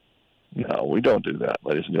 No, we don't do that,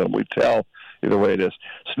 ladies and gentlemen. We tell you the way it is.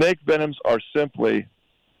 Snake venoms are simply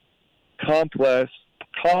complex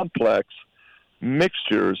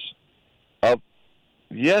mixtures of,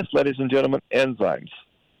 yes, ladies and gentlemen, enzymes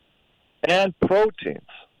and proteins.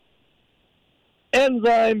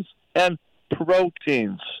 Enzymes and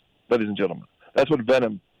proteins, ladies and gentlemen. That's what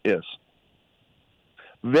venom is.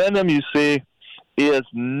 Venom, you see, is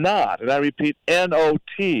not, and I repeat,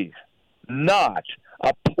 N-O-T, not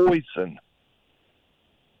a poison.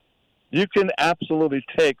 You can absolutely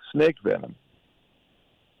take snake venom.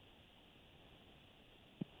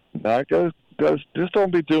 Now, just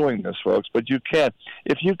don't be doing this, folks, but you can.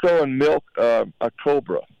 If you go and milk a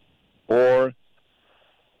cobra or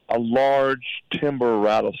a large timber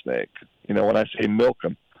rattlesnake, you know, when I say milk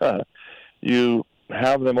them, you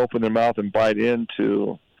have them open their mouth and bite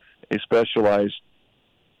into a specialized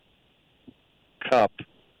cup,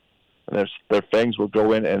 and their fangs will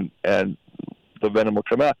go in and the venom will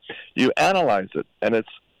come out. You analyze it, and it's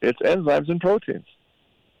enzymes and proteins.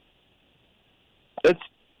 It's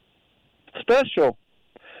special.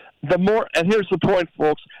 The more, and here's the point,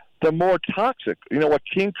 folks, the more toxic. You know what,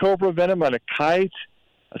 king cobra venom on a kite,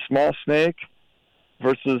 a small snake,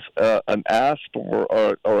 versus an asp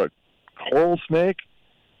or a coral snake,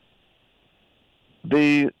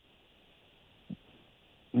 the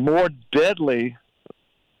more deadly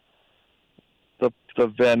the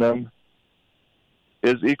venom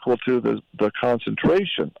is equal to the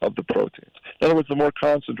concentration of the proteins. In other words, the more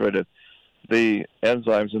concentrated the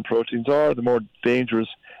enzymes and proteins are, the more dangerous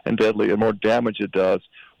and deadly and more damage it does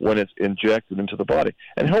when it's injected into the body.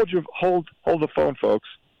 And hold the phone, folks.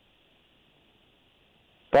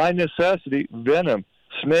 By necessity, venom,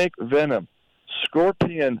 snake venom,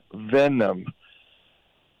 scorpion venom,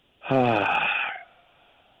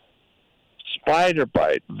 spider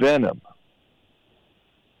bite venom.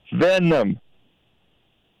 Venom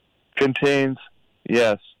contains,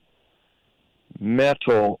 yes,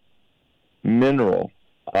 mineral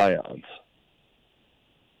ions.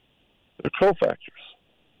 They're cofactors.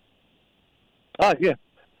 Yeah.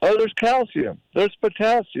 Oh, there's calcium. There's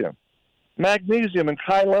potassium, magnesium, and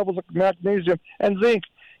high levels of magnesium and zinc.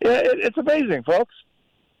 Yeah, it's amazing, folks.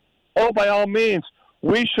 Oh, by all means,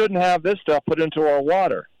 we shouldn't have this stuff put into our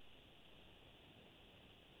water.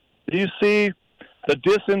 Do you see the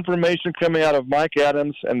disinformation coming out of Mike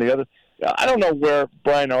Adams and the other? I don't know where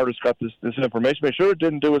Brian Ardis got this information, but he sure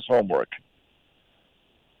didn't do his homework.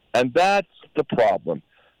 And that's the problem.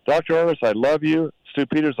 Dr. Ardis, I love you. Stu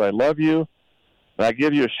Peters, I love you. And I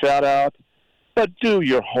give you a shout out. But do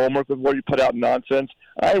your homework before you put out nonsense.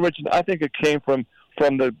 I think it came from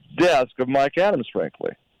the desk of Mike Adams,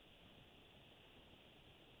 frankly.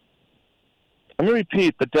 Let me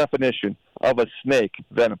repeat the definition of a snake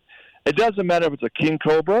venom. It doesn't matter if it's a king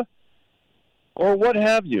cobra or what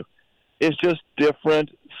have you. It's just different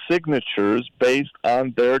signatures based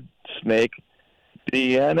on their snake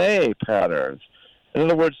DNA patterns. In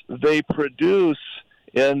other words, they produce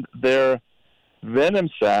in their venom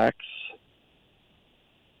sacs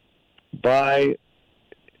by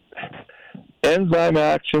enzyme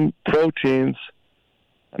action, proteins,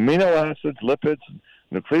 amino acids, lipids,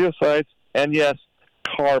 nucleosides, and yes,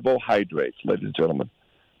 carbohydrates, ladies and gentlemen.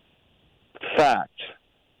 Fact.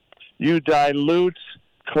 You dilute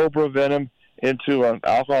cobra venom into an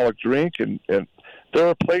alcoholic drink, and there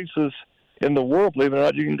are places in the world, believe it or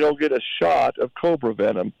not, you can go get a shot of cobra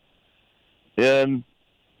venom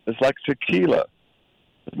it's like tequila.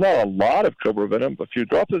 There's not a lot of cobra venom. A few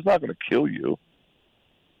drops is not going to kill you.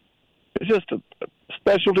 It's just a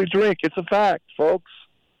specialty drink. It's a fact, folks.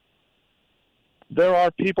 There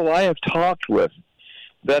are people I have talked with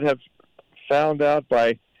that have found out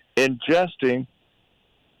by ingesting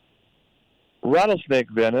rattlesnake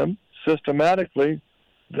venom systematically,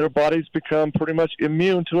 their bodies become pretty much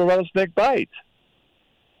immune to a rattlesnake bite.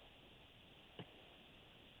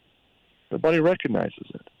 The body recognizes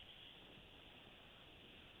it.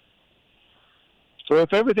 So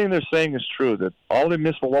if everything they're saying is true, that all the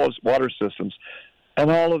municipal water systems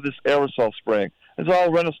and all of this aerosol spraying, it's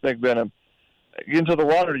all rattlesnake venom, you get into the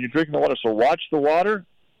water, you're drinking the water, so watch the water,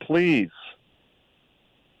 please.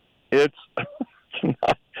 It's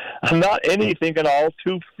not anything at all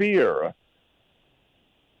to fear.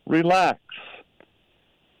 Relax.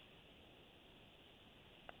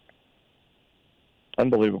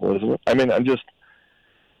 Unbelievable, isn't it? I mean, I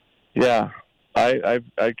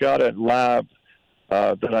got a lab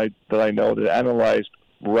that I know that analyzed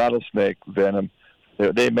rattlesnake venom.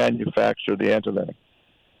 They manufacture the antivenom.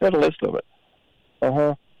 They had a list of it.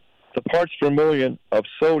 The parts per million of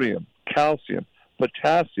sodium, calcium,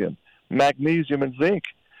 potassium, magnesium, and zinc.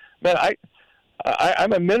 Man,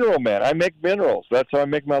 I'm a mineral man. I make minerals. That's how I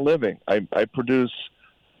make my living. I produce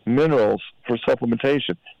minerals for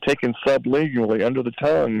supplementation, taken sublingually under the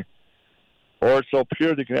tongue, or so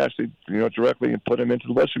pure that you can actually, directly put them into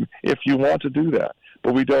the bloodstream if you want to do that.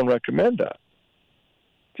 But we don't recommend that.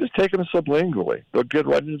 Just take them sublingually. They'll get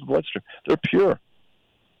right into the bloodstream. They're pure.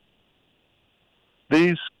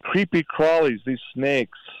 These creepy crawlies, these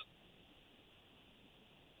snakes,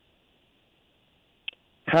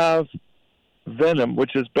 have venom,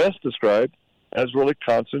 which is best described as really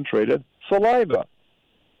concentrated saliva.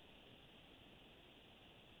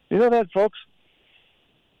 You know that, folks?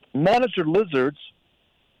 Monitor lizards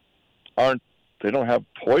they don't have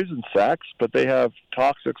poison sacs, but they have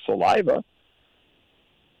toxic saliva.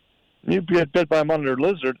 You get bit by a monitor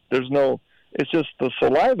lizard, it's just the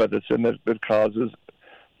saliva that's in it that causes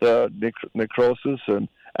the necrosis and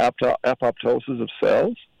apoptosis of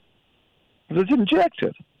cells. It's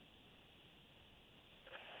injected.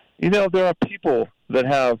 There are people that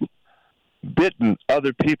have bitten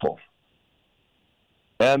other people,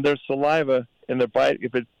 and their saliva in their bite,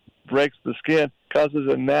 if it breaks the skin, causes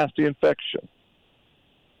a nasty infection.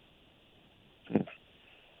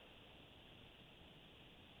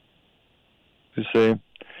 You see?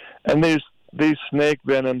 And these snake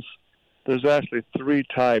venoms, there's actually 3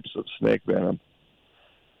 types of snake venom.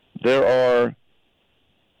 There are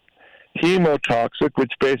hemotoxic,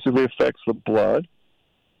 which basically affects the blood,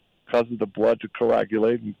 causes the blood to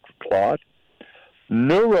coagulate and clot.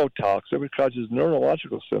 Neurotoxic, which causes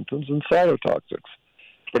neurological symptoms, and cytotoxics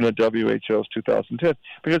from the WHO's 2010.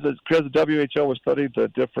 Because the WHO has studied the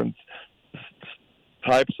different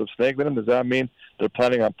types of snake venom, does that mean they're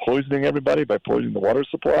planning on poisoning everybody by poisoning the water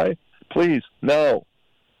supply? Please, no.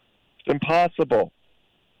 It's impossible.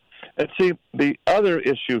 And see, the other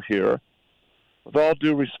issue here, with all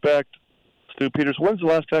due respect, Stu Peters, when's the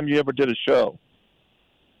last time you ever did a show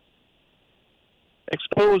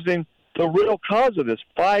exposing the real cause of this?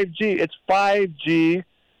 5G. It's 5G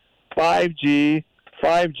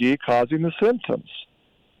causing the symptoms.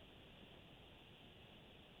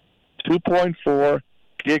 2.4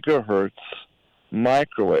 gigahertz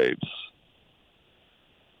microwaves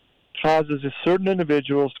causes certain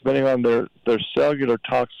individuals, depending on their cellular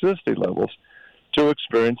toxicity levels, to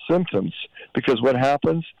experience symptoms. Because what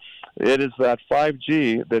happens, it is that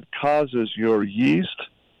 5G that causes your yeast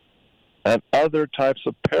and other types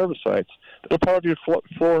of parasites that are part of your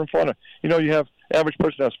flora and fauna. You have, average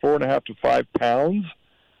person has 4.5 to 5 pounds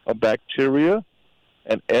of bacteria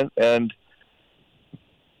and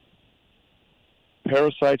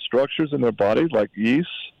parasite structures in their body, like yeast.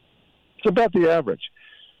 It's about the average.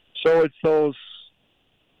 So it's those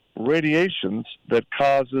radiations that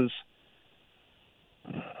causes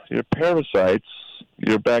your parasites,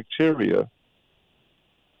 your bacteria,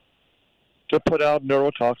 to put out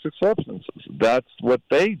neurotoxic substances. That's what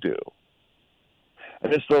they do.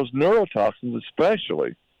 And it's those neurotoxins,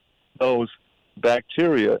 especially those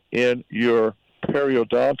bacteria in your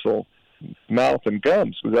periodontal mouth and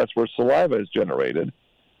gums, because that's where saliva is generated,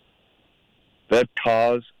 that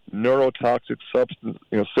cause neurotoxic substance,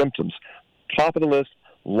 symptoms. Top of the list,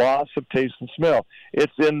 loss of taste and smell.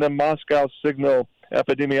 It's in the Moscow Signal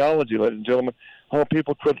epidemiology, ladies and gentlemen.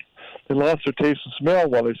 People they lost their taste and smell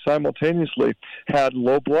while they simultaneously had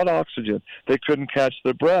low blood oxygen. They couldn't catch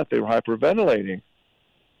their breath. They were hyperventilating.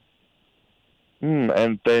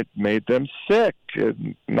 And they made them sick,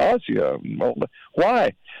 nausea.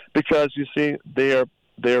 Why? Because, you see, they're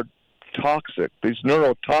toxic. These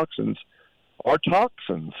neurotoxins are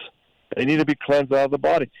toxins. They need to be cleansed out of the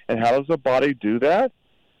body. And how does the body do that?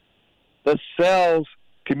 The cells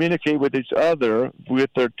communicate with each other with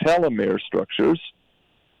their telomere structures,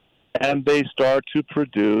 and they start to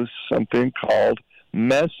produce something called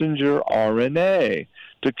messenger RNA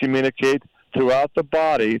to communicate throughout the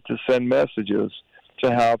body, to send messages,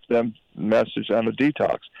 to help them message on a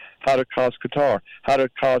detox, how to cause catarrh, how to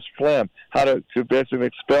cause phlegm, how to basically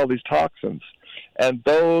expel these toxins. And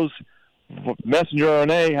those messenger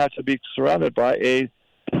RNA has to be surrounded by a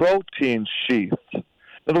protein sheath. In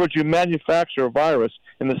other words, you manufacture a virus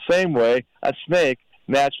in the same way a snake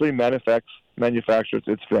naturally manufactures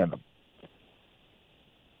its venom.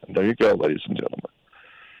 And there you go, ladies and gentlemen.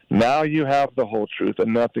 Now you have the whole truth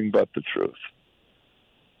and nothing but the truth.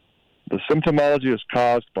 The symptomology is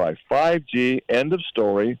caused by 5G, end of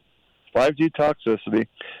story, 5G toxicity.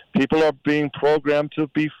 People are being programmed to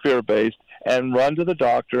be fear-based and run to the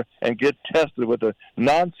doctor and get tested with a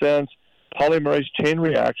nonsense polymerase chain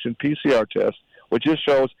reaction PCR test, which just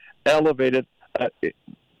shows elevated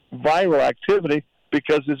viral activity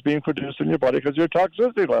because it's being produced in your body because of your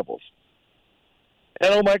toxicity levels.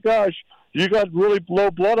 And oh my gosh, you got really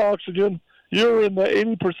low blood oxygen. You're in the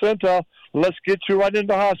 80th percentile. Let's get you right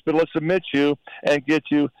into the hospital. Let's admit you and get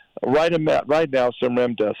you right now some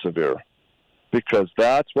remdesivir, because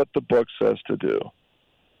that's what the book says to do.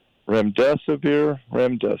 Remdesivir.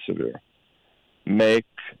 Make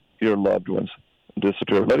your loved ones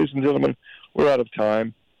disappear. Ladies and gentlemen, we're out of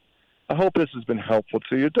time. I hope this has been helpful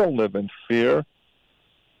to you. Don't live in fear.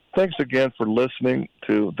 Thanks again for listening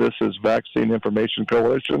to This is Vaccine Information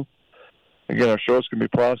Coalition. Again, our shows can be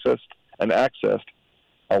processed and accessed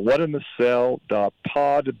at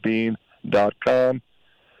whatinthecell.podbean.com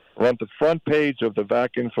or on the front page of the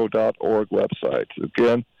vacinfo.org website.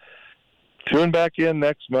 Again, tune back in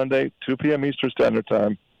next Monday, 2 p.m. Eastern Standard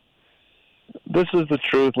Time. This is the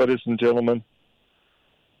truth, ladies and gentlemen.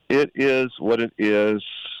 It is what it is.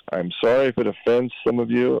 I'm sorry if it offends some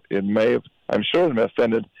of you. I'm sure it may have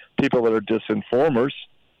offended people that are disinformers.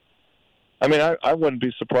 I mean, I wouldn't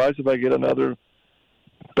be surprised if I get another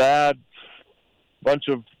bad bunch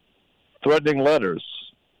of threatening letters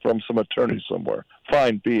from some attorney somewhere.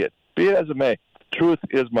 Fine, be it. Be it as it may. Truth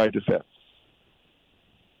is my defense.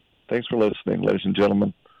 Thanks for listening, ladies and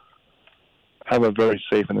gentlemen. Have a very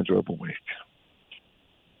safe and enjoyable week.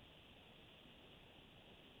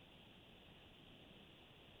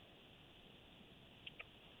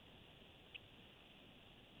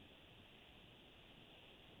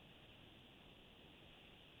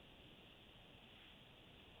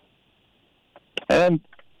 And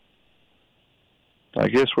I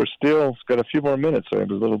guess we're still got a few more minutes.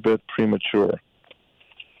 I'm a little bit premature.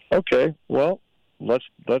 Okay, well, let's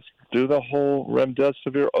do the whole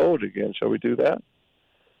remdesivir ode again. Shall we do that?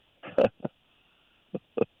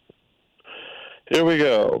 Here we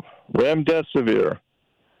go. Remdesivir.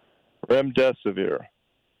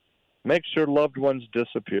 Makes your loved ones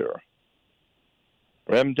disappear.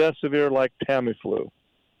 Remdesivir, like Tamiflu,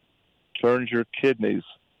 turns your kidneys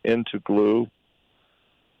into glue.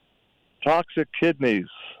 Toxic kidneys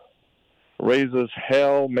raises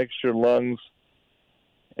hell, makes your lungs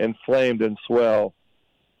inflamed and swell.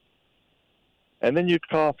 And then you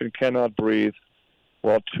cough and cannot breathe,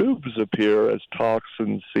 while tubes appear as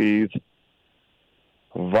toxins seethe.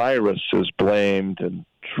 Virus is blamed and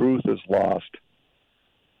truth is lost.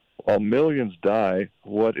 While millions die,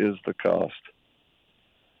 what is the cost?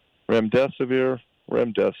 Remdesivir,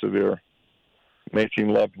 making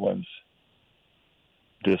loved ones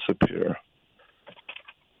disappear.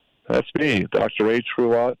 That's me, Dr. A.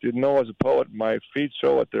 Truott. Didn't know I was a poet. My feet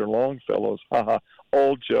show it. They're Longfellows. Haha.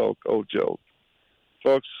 Old joke.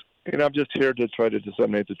 Folks, I'm just here to try to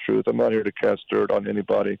disseminate the truth. I'm not here to cast dirt on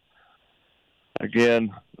anybody.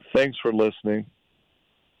 Again, thanks for listening.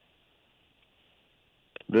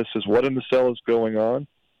 this is what in the cell is going on.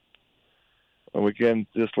 And again,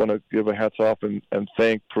 just want to give a hats off and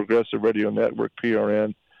thank Progressive Radio Network,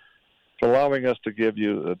 PRN, for allowing us to give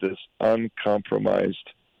you this uncompromised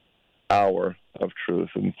hour of truth.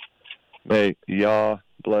 And may Yah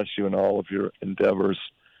bless you in all of your endeavors.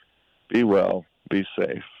 Be well, be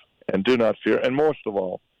safe, and do not fear. And most of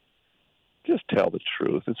all, just tell the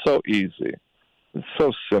truth. It's so easy. It's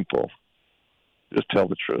so simple. Just tell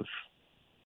the truth.